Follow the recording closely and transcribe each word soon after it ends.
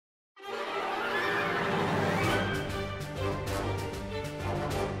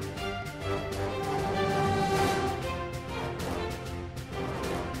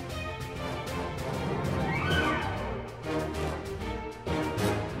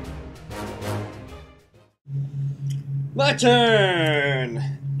My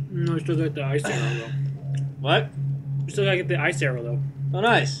turn! No, we still got the ice arrow though. What? We still gotta get the ice arrow though. Oh,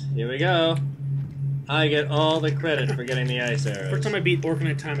 nice. Here we go. I get all the credit for getting the ice arrows. First time I beat Orc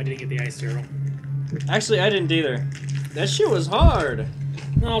in time, I didn't get the ice arrow. Actually, I didn't either. That shit was hard.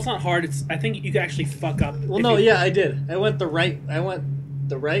 No, it's not hard. I think you can actually fuck up. Well, no, yeah, I did. I went the right.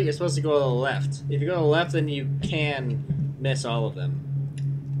 You're supposed to go to the left. If you go to the left, then you can miss all of them.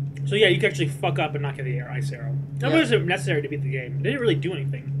 So yeah, you can actually fuck up and not get the ice arrow. That wasn't necessary to beat the game. It didn't really do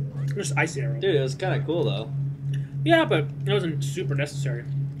anything. It was just ice arrow. Dude, it was kind of cool though. Yeah, but it wasn't super necessary.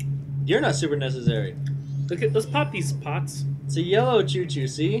 You're not super necessary. Let's pop these pots. It's a yellow choo-choo,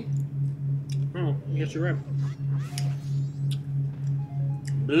 see? Oh, I guess you're right.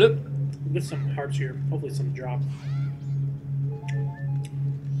 Bloop. Get some hearts here. Hopefully some drop.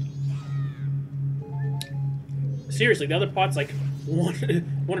 Seriously, the other pot's like one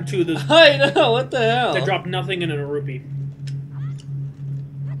or two of those. I know, what the hell? That drop nothing in a rupee.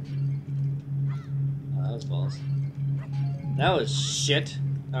 Oh, that was balls. That was shit.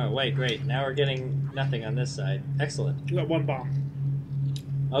 Oh, wait, great. Now we're getting nothing on this side. Excellent. We got one bomb.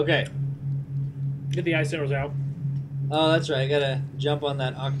 Okay. Get the ice arrows out. Oh, that's right. I gotta jump on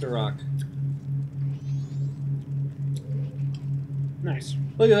that Octorock. Nice.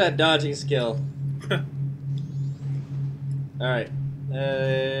 Look at that dodging skill. Alright.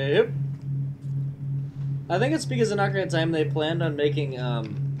 Yep. I think it's because in Ocarina of Time they planned on making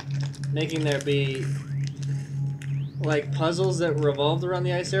there be like puzzles that revolved around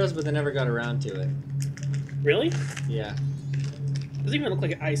the ice arrows, but they never got around to it. Really? Yeah. It doesn't even look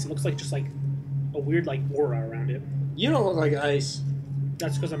like ice. It looks like just like a weird like aura around it. You don't look like ice.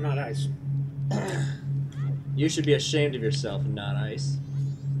 That's because I'm not ice. You should be ashamed of yourself, not ice.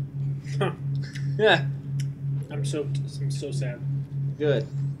 Huh. Yeah. I'm so sad. Good.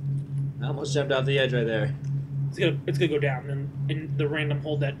 I almost jumped off the edge right there. It's gonna go down, and in the random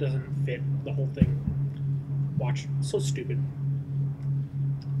hole that doesn't fit the whole thing. Watch. So stupid.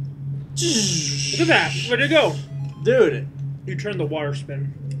 Look at that. Where'd it go? Dude. You turned the water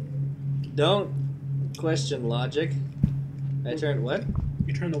spin. Don't question logic. I turned what?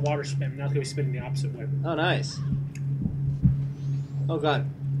 You turned the water spin. Now it's gonna be spinning the opposite way. Oh, nice. Oh, God.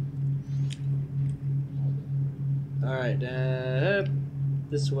 Alright,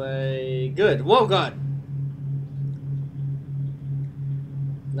 this way. Good. Whoa, God!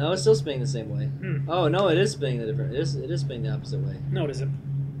 No, it's still spinning the same way. Oh, no, it is spinning the different. It is spinning the opposite way. No, it isn't.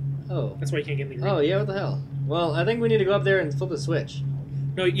 Oh. That's why you can't get in the green. Oh, yeah, what the hell? Well, I think we need to go up there and flip the switch.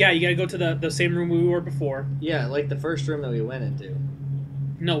 No, yeah, you gotta go to the same room we were before. Yeah, like the first room that we went into.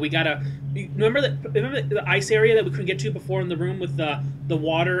 No, we gotta. Remember the ice area that we couldn't get to before in the room with the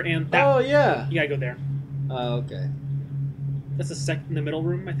water and that? Oh, yeah. You gotta go there. Oh, okay. That's the middle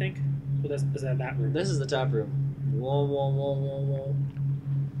room, I think. Or is that room? This is the top room. Whoa, whoa, whoa, whoa, whoa.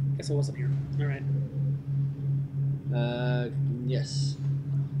 Guess it wasn't here. All right. Yes.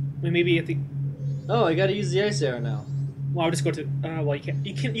 I mean, maybe at the. Oh, I gotta use the ice arrow now. Well, I'll just go to. Well, you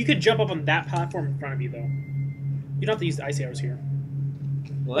can't. You could jump up on that platform in front of you though. You don't have to use the ice arrows here.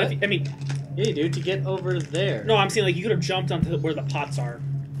 What? I mean. Hey, dude, to get over there. No, I'm saying like you could have jumped onto where the pots are,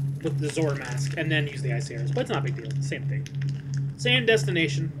 with the Zora mask, and then use the ice arrows. But it's not a big deal. It's the same thing. Same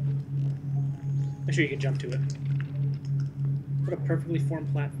destination. Make sure you can jump to it. What a perfectly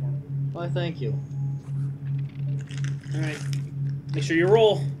formed platform. Why, thank you. All right. Make sure you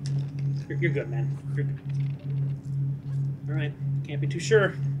roll. You're good, man. You're good. All right. Can't be too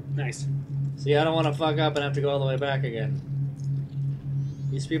sure. Nice. See, I don't want to fuck up and have to go all the way back again.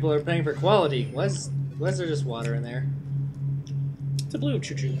 These people are paying for quality. Why is there just water in there? It's a blue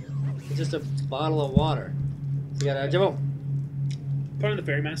choo-choo. It's just a bottle of water. You gotta jump. Put on the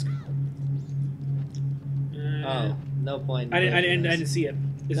fairy mask. Oh, no point. I didn't see it.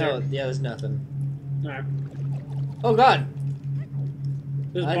 Is no, there? yeah, there's nothing. All right. Oh God!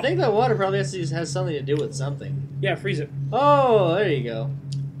 There's I think that water probably has something to do with something. Yeah, freeze it. Oh, there you go.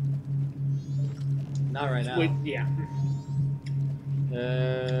 Not right now. Wait, yeah.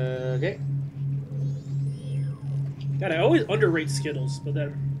 Okay. God, I always underrate Skittles, but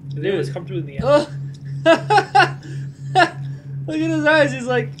then they always come through in the end. Oh. Look at his eyes. He's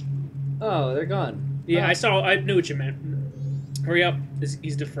like, oh, they're gone. Yeah, oh. I knew what you meant. Hurry up.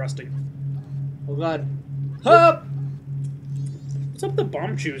 He's defrosting. Oh God. Hup! What's up with the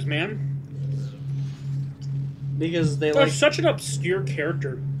bomb chews, man? Because they're like such an obscure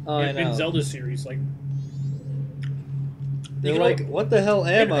character in Zelda series. Like, they're like, what the hell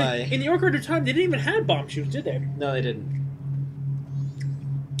am I? In the Ocarina of Time, they didn't even have bomb chews, did they? No, they didn't.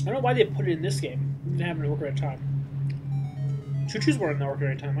 I don't know why they put it in this game. They didn't have it in Ocarina of Time. Choo-choos weren't in the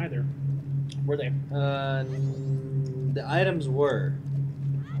Ocarina of Time either. Were they? The items were.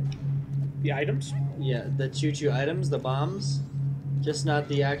 The items? Yeah, the choo-choo items, the bombs. Just not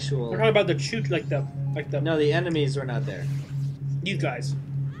the actual... We're talking about the choo... Like the... No, the enemies were not there. These guys.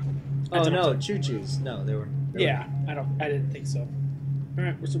 Oh, no, choo-choos. No, they were... Yeah, I didn't think so.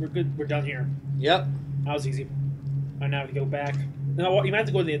 Alright, so we're good. We're done here. Yep. That was easy. Alright, now we can go back. No, you might have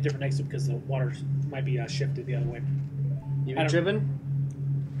to go to the different exit because the water might be shifted the other way. You be tripping?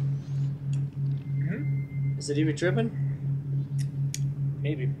 Hmm? Is it you be tripping?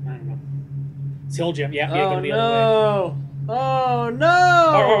 Maybe. I don't know. It's Hill Gem. Yeah, Oh, go the other way. Oh, no!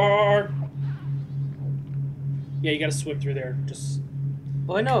 Arr. Yeah, you gotta swim through there. Just...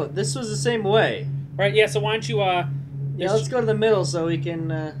 Oh, I know. This was the same way. Alright, yeah, so why don't you, Yeah, let's go to the middle so we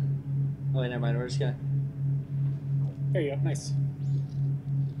can, Oh, wait, never mind. We're just gonna... There you go. Nice.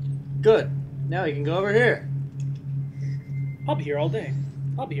 Good. Now we can go over here. I'll be here all day.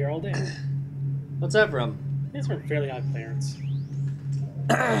 I'll be here all day. What's that from? It's from Fairly Odd Parents.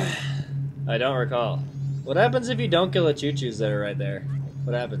 I don't recall. What happens if you don't kill the choo-choos that are right there?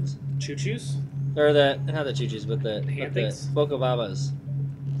 What happens? Choo-choos? Or the... Not the choo-choos, but the Bokobabas.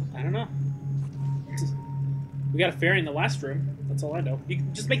 I don't know. We got a fairy in the last room. That's all I know. You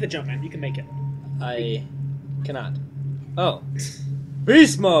can just make the jump, man. You can make it. I cannot. Oh.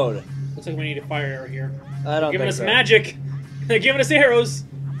 Beast mode! Looks like we need a fire arrow here. I don't They're giving think us so. magic. They're giving us arrows.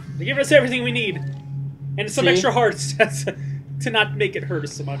 They're giving us everything we need. And some extra hearts to not make it hurt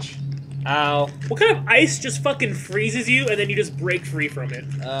us so much. Ow. What kind of ice just fucking freezes you and then you just break free from it?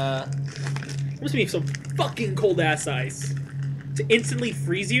 It must be some fucking cold ass ice. To instantly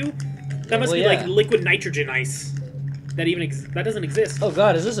freeze you? That must be like liquid nitrogen ice. That even that doesn't exist. Oh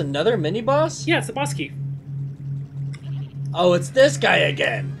god, is this another mini boss? Yeah, it's the boss key. Oh, it's this guy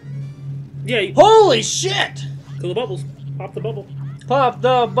again. Yeah. Holy shit! Kill the bubbles. Pop the bubble. Pop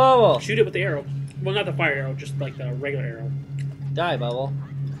the bubble. Shoot it with the arrow. Well, not the fire arrow, just like the regular arrow. Die, bubble.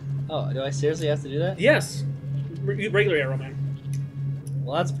 Oh, do I seriously have to do that? Yes. Regular arrow, man.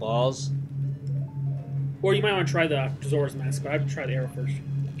 Well, that's balls. Or you might want to try the Zora's Mask, but I'd try the arrow first.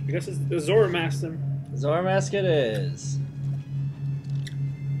 I guess it's the Zora Mask then. Zora Mask it is.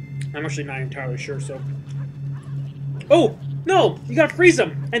 I'm actually not entirely sure, so... Oh! No! You gotta freeze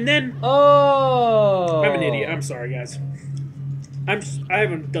them! And then... Oh! I'm an idiot. I'm sorry, guys. I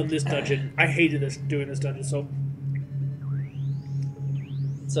haven't done this dungeon. I hated doing this dungeon, so...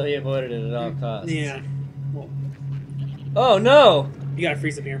 So he avoided it at all costs. Yeah. Well, oh, no! you gotta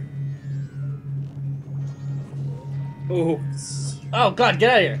freeze them here. Oh. Oh, God, get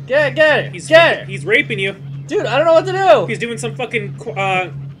out of here. Get out of here. Get out of here. He's raping you. Dude, I don't know what to do. He's doing some fucking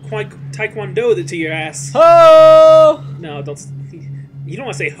taekwondo to your ass. Ho! No, don't... You don't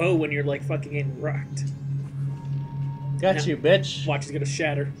want to say ho when you're, like, fucking getting rocked. Got you, bitch. Watch, he's gonna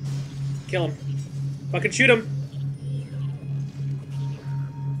shatter. Kill him. Fucking shoot him.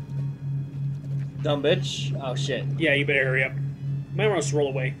 Dumb bitch. Oh, shit. Yeah, you better hurry up. Might want to just roll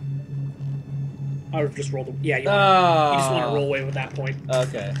away. I would have just rolled away. Yeah, you just want to roll away with that point.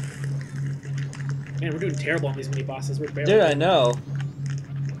 Okay. Man, we're doing terrible on these mini bosses. We're barely... Dude, I know.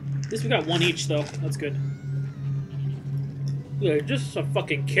 At least we got one each, though. That's good. Yeah, just a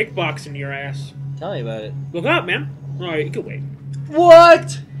fucking kickboxing your ass. Tell me about it. Look up, man. Alright, you can wait.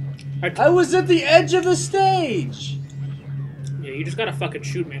 What? I was at the edge of the stage. Yeah, you just gotta fucking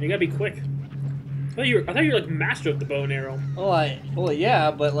shoot, man. You gotta be quick. I thought you were like master of the bow and arrow. Well,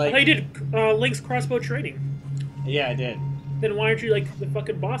 yeah, but like... I thought you did Link's crossbow training. Yeah, I did. Then why aren't you like the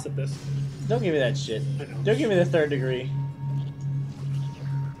fucking boss at this? Don't give me that shit. I know. Don't give me the 3rd degree.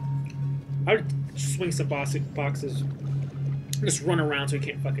 I would swing some boxes. Just run around so he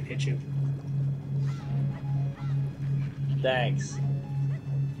can't fucking hit you. Thanks.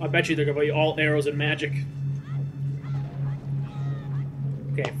 I bet you they're gonna be all arrows and magic.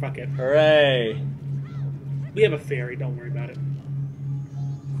 Okay, fuck it. Hooray. We have a fairy, don't worry about it.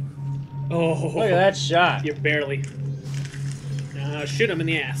 Oh, Look at that shot. You're barely. Shoot him in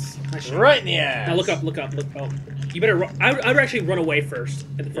the ass. Right in the ass. Now look up. Oh, you better run. I would actually run away first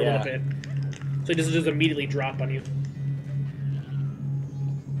for a little bit. So he doesn't just immediately drop on you.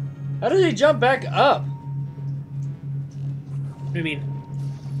 How did he jump back up? I mean...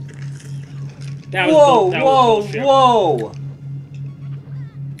 That was bullshit. Whoa! I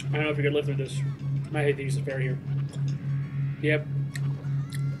don't know if you're gonna live through this. Might hate to use the fairy here. Yep.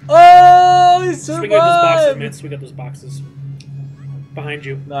 Oh, he survived! Swing up those boxes, man. Swing up those boxes. Behind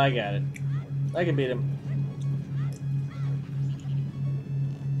you. No, I got it. I can beat him.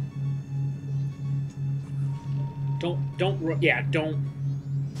 Don't, yeah, don't.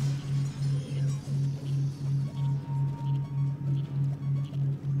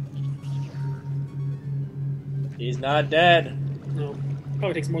 He's not dead. No.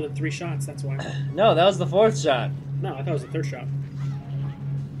 Probably takes more than 3 shots, that's why. No, that was the 4th shot. No, I thought it was the 3rd shot.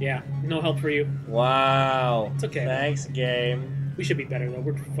 Yeah, no help for you. Wow. It's okay. Thanks, game. We should be better, though.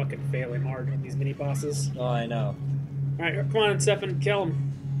 We're fucking failing hard on these mini-bosses. Oh, I know. Alright, come on, Stefan, kill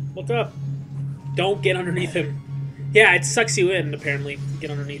him. Look up. Don't get underneath him. Yeah, it sucks you in, apparently. Get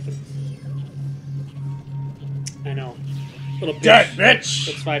underneath him. I know. Little bitch. Dead bitch!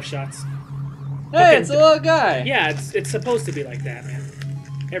 That's 5 shots. Hey, it's a little guy! Yeah, it's supposed to be like that, man.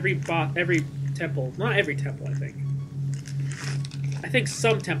 Every temple, not every temple, I think. I think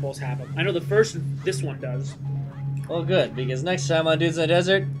some temples have them. I know this one does. Well, good, because next time on Dudes in the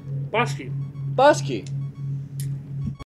Desert... Boss key. Boss key.